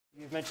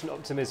You've mentioned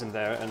optimism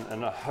there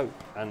and a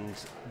hope, and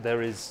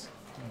there is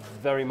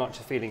very much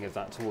a feeling of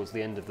that towards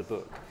the end of the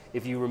book.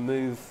 If you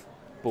remove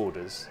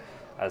borders,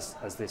 as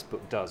this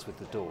book does with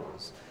the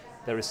doors,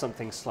 there is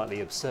something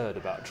slightly absurd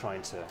about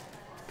trying to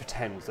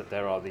pretend that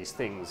there are these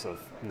things of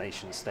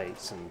nation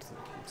states and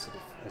sort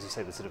of, as you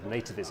say, the sort of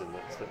nativism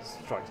that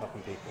strikes up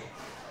in people.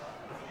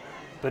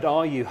 But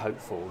are you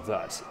hopeful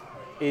that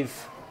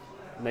if,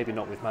 maybe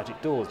not with magic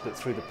doors, but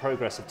through the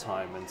progress of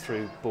time and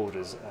through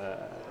borders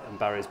and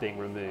barriers being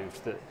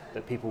removed,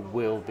 that people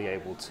will be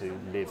able to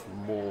live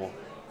more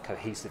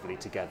cohesively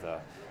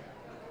together?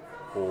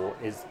 Or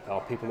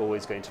are people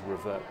always going to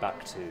revert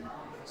back to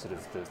sort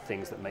of the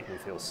things that make them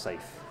feel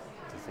safe,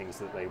 the things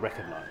that they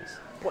recognize?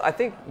 Well, I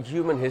think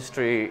human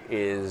history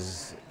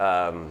is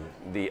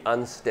the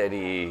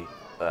unsteady,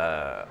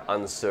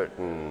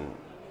 uncertain,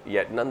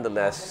 yet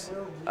nonetheless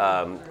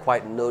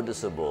quite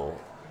noticeable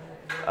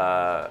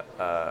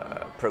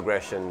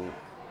progression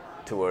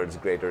towards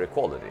greater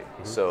equality.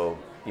 Mm-hmm. So,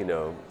 you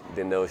know,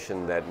 the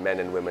notion that men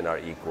and women are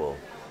equal,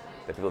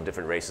 that people of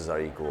different races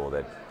are equal,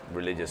 that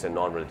religious and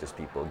non-religious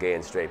people, gay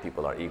and straight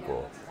people are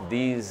equal.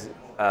 These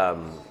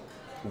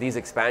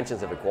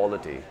expansions of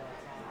equality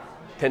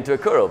tend to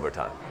occur over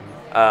time.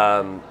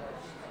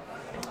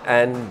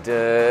 And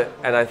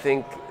I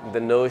think the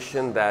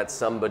notion that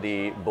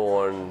somebody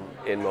born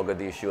in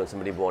Mogadishu and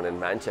somebody born in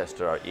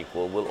Manchester are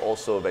equal will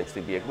also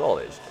eventually be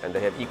acknowledged, and they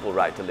have equal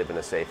right to live in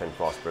a safe and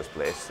prosperous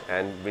place,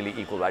 and really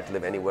equal right to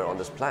live anywhere on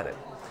this planet.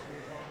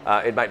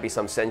 It might be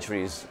some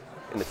centuries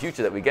in the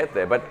future that we get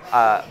there, but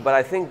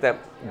I think that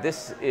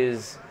this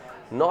is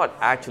not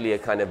actually a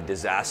kind of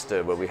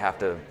disaster where we have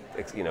to,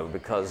 you know,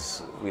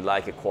 because we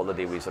like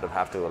equality, we sort of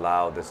have to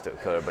allow this to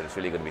occur, but it's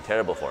really going to be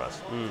terrible for us.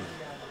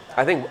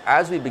 I think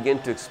as we begin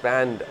to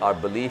expand our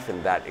belief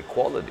in that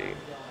equality,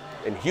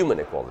 in human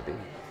equality,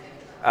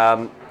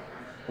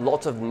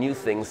 lots of new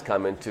things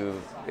come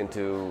into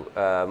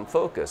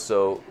focus.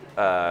 So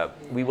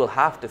we will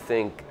have to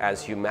think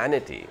as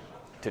humanity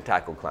to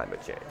tackle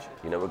climate change.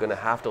 You know, we're going to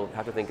have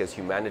to think as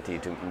humanity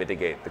to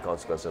mitigate the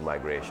consequences of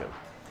migration.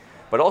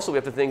 But also we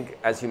have to think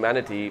as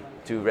humanity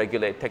to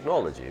regulate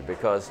technology,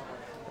 because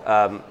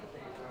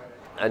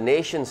a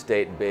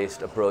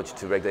nation-state-based approach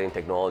to regulating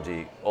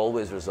technology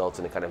always results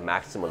in a kind of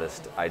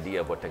maximalist idea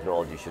of what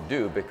technology should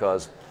do,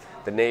 because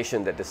the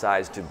nation that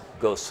decides to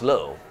go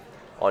slow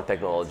on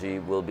technology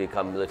will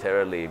become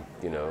militarily,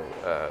 you know,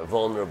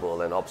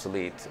 vulnerable and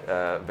obsolete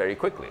very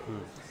quickly.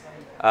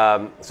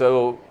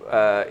 So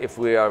if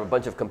we are a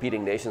bunch of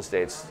competing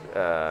nation-states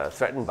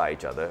threatened by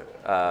each other,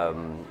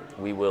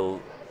 we will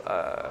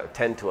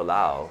tend to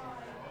allow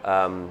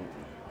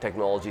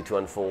technology to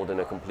unfold in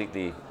a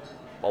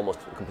almost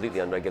completely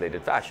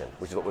unregulated fashion,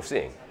 which is what we're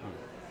seeing.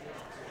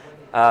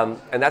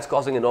 And that's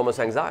causing enormous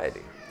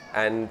anxiety.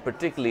 And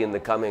particularly in the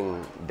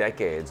coming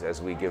decades,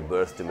 as we give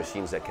birth to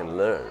machines that can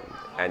learn,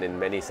 and in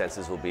many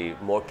senses will be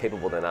more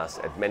capable than us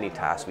at many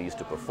tasks we used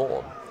to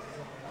perform,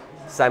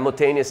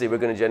 simultaneously we're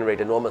going to generate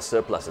enormous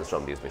surpluses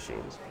from these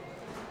machines.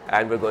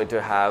 And we're going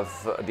to have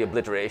the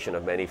obliteration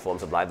of many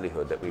forms of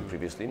livelihood that we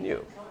previously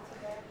knew.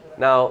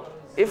 Now,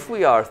 if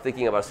we are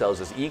thinking of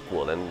ourselves as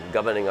equal and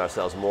governing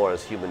ourselves more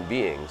as human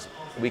beings,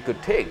 we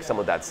could take some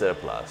of that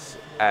surplus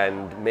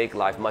and make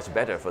life much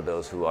better for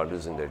those who are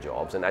losing their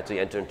jobs, and actually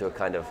enter into a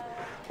kind of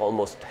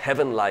almost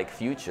heaven-like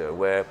future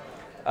where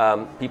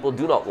people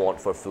do not want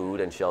for food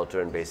and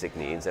shelter and basic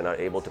needs and are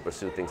able to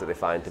pursue things that they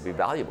find to be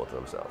valuable to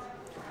themselves.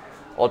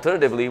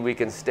 Alternatively, we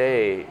can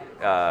stay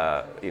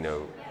in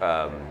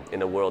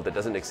a world that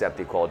doesn't accept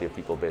the equality of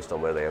people based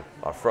on where they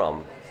are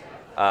from.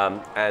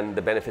 And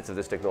the benefits of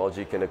this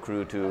technology can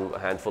accrue to a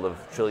handful of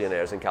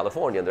trillionaires in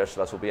California, and the rest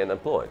of us will be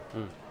unemployed.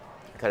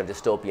 Kind of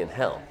dystopian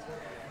hell.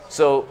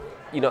 So,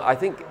 you know, I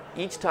think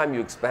each time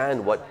you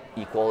expand what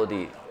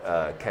equality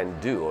can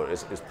do or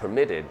is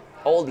permitted,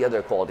 all the other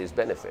equalities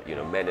benefit. You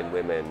know, men and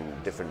women,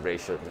 different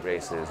races,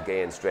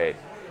 gay and straight.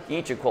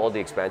 Each equality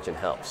expansion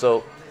helps.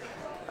 So,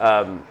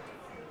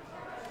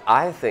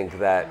 I think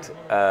that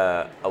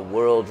a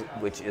world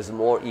which is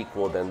more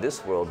equal than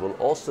this world will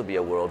also be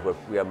a world where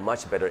we are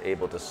much better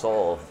able to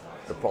solve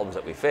the problems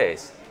that we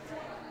face.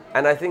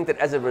 And I think that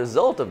as a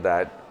result of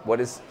that,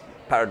 what is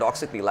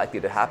paradoxically likely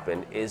to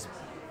happen is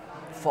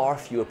far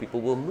fewer people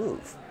will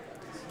move.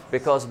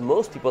 Because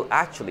most people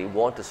actually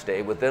want to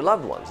stay with their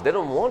loved ones. They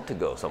don't want to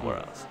go somewhere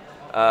else.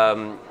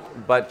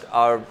 But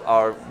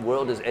our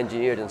world is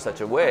engineered in such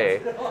a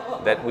way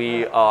that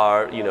we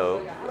are, you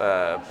know,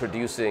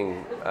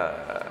 producing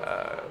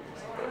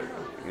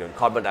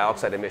carbon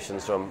dioxide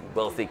emissions from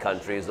wealthy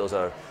countries. Those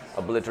are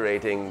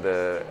obliterating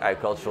the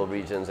agricultural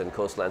regions and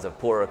coastlines of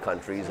poorer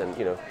countries, and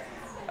you know.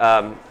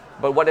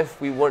 But what if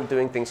we weren't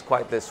doing things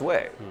quite this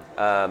way?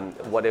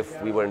 What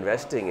if we were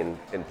investing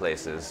in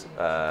places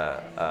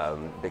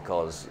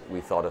because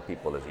we thought of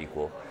people as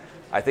equal?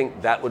 I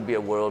think that would be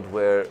a world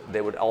where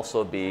there would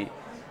also be,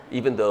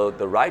 even though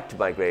the right to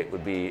migrate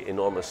would be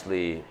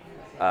enormously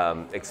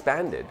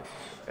expanded,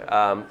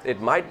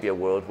 it might be a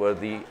world where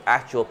the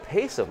actual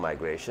pace of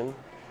migration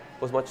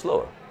was much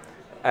slower.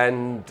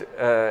 And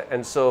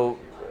so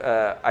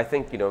I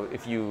think, you know,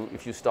 if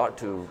you start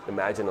to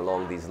imagine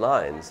along these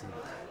lines,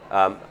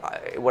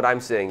 what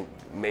I'm saying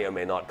may or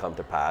may not come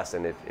to pass,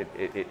 and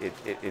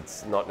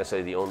it's not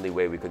necessarily the only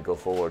way we could go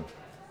forward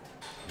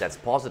that's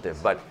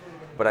positive. But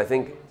I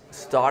think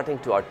starting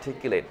to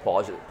articulate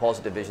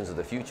positive visions of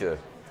the future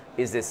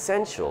is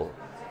essential,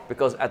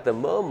 because at the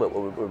moment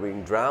what we're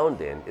being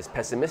drowned in is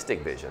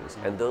pessimistic visions,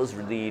 and those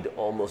lead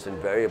almost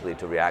invariably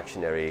to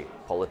reactionary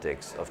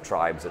politics of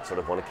tribes that sort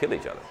of want to kill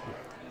each other.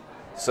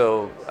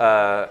 So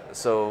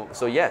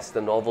yes,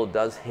 the novel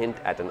does hint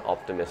at an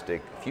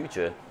optimistic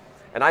future,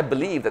 and I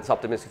believe that this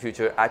optimistic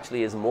future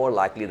actually is more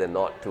likely than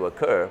not to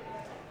occur,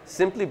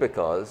 simply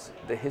because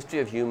the history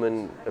of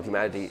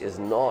humanity is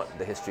not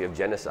the history of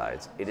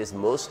genocides. It is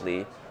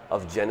mostly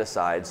of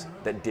genocides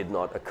that did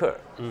not occur.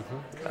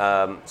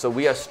 So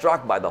we are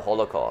struck by the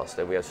Holocaust,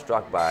 and we are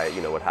struck by,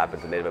 you know, what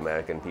happened to Native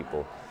American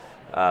people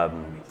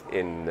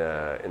in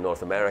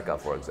North America,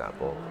 for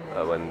example,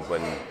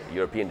 when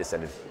European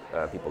descended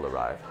people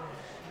arrived.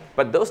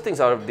 But those things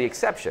are the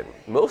exception.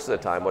 Most of the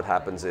time what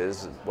happens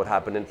is what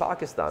happened in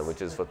Pakistan,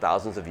 which is for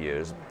thousands of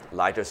years,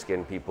 lighter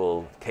skinned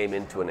people came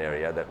into an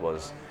area that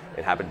was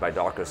inhabited by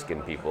darker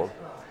skinned people,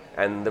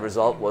 and the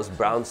result was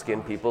brown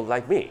skinned people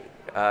like me.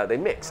 They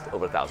mixed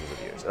over thousands of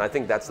years, and I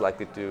think that's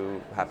likely to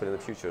happen in the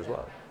future as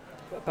well.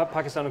 But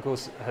Pakistan, of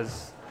course,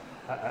 has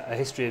a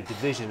history of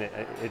division.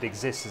 It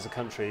exists as a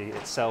country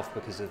itself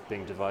because of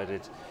being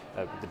divided,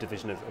 the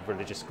division of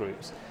religious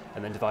groups,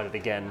 and then divided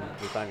again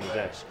with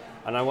Bangladesh.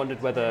 And I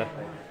wondered whether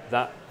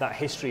that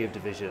history of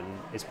division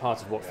is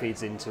part of what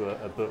feeds into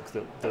a book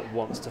that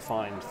wants to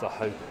find the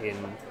hope in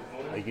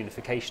a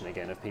unification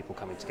again, of people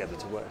coming together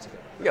to work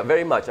together. Yeah,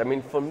 very much. I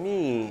mean, for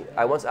me,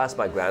 I once asked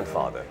my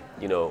grandfather,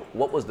 you know,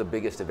 what was the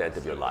biggest event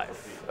of your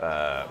life?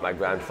 My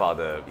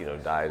grandfather, you know,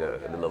 died a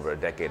little over a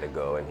decade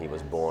ago, and he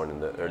was born in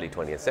the early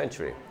 20th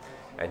century.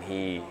 And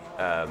he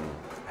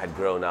had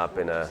grown up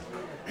in a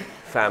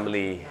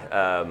family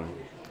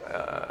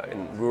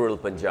in rural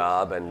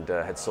Punjab, and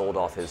had sold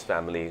off his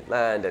family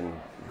land and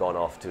gone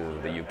off to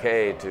the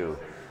UK to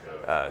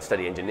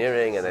study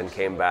engineering, and then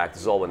came back.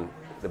 This is all when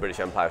the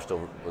British Empire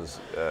still was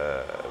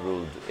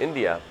ruled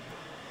India.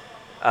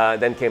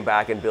 Then came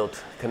back and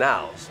built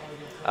canals.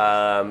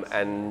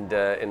 In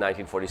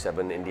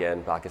 1947, India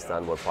and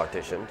Pakistan were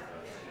partitioned.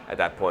 At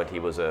that point, he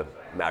was a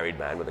married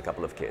man with a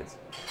couple of kids.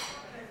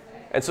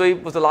 And so he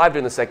was alive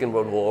during the Second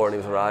World War, and he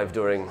was alive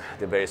during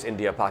the various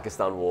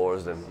India-Pakistan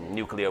wars, and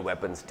nuclear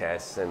weapons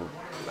tests, and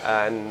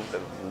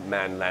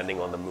man landing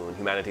on the moon,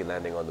 humanity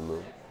landing on the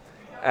moon.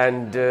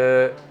 And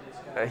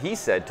he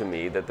said to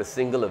me that the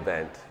single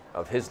event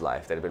of his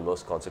life that had been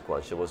most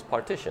consequential was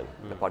partition,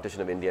 the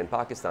partition of India and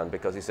Pakistan,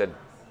 because he said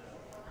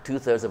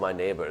 2/3 of my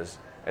neighbors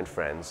and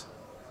friends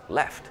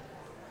left.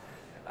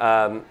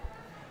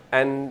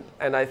 And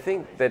I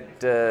think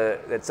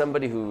that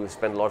somebody who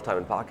spent a lot of time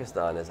in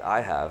Pakistan, as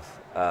I have,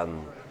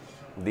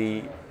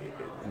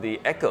 the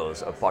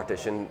echoes of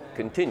partition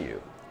continue.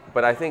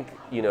 But I think,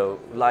 you know,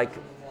 like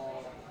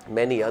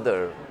many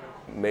other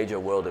major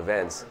world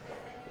events,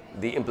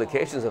 the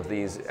implications of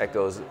these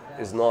echoes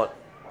is not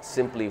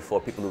simply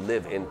for people who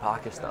live in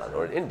Pakistan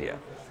or in India.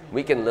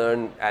 We can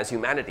learn as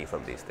humanity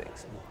from these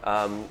things.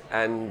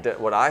 And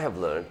what I have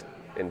learned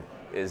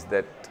is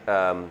that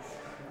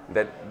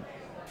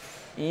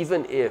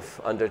even if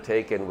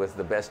undertaken with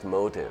the best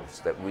motives,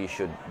 that we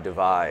should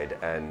divide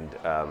and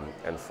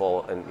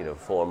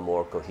form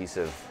more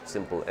cohesive,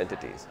 simple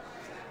entities.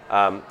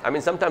 I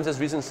mean, sometimes there's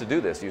reasons to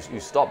do this. You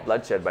stop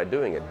bloodshed by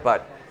doing it,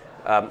 but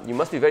you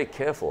must be very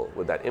careful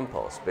with that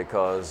impulse,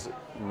 because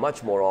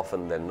much more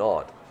often than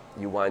not,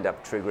 you wind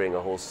up triggering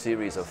a whole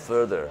series of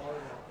further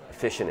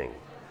fissionings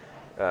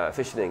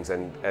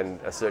and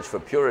a search for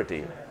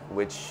purity,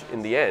 which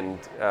in the end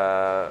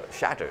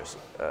shatters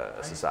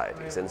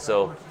societies. And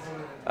so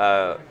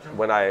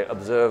when I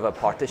observe a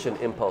partition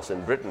impulse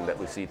in Britain that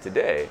we see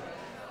today,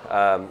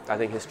 I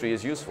think history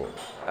is useful.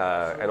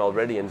 And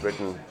already in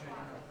Britain,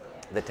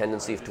 the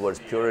tendency towards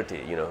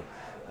purity, you know,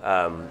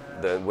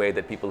 the way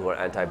that people who are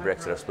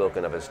anti-Brexit are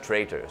spoken of as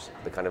traitors,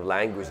 the kind of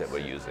language that we're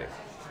using,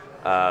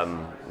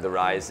 the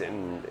rise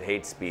in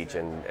hate speech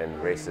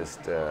and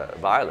racist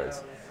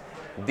violence.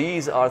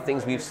 These are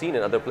things we've seen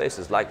in other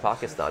places like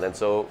Pakistan. And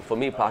so for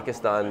me,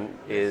 Pakistan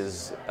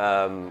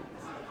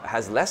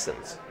has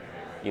lessons,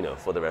 you know,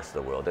 for the rest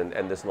of the world.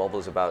 And this novel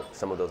is about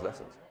some of those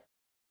lessons.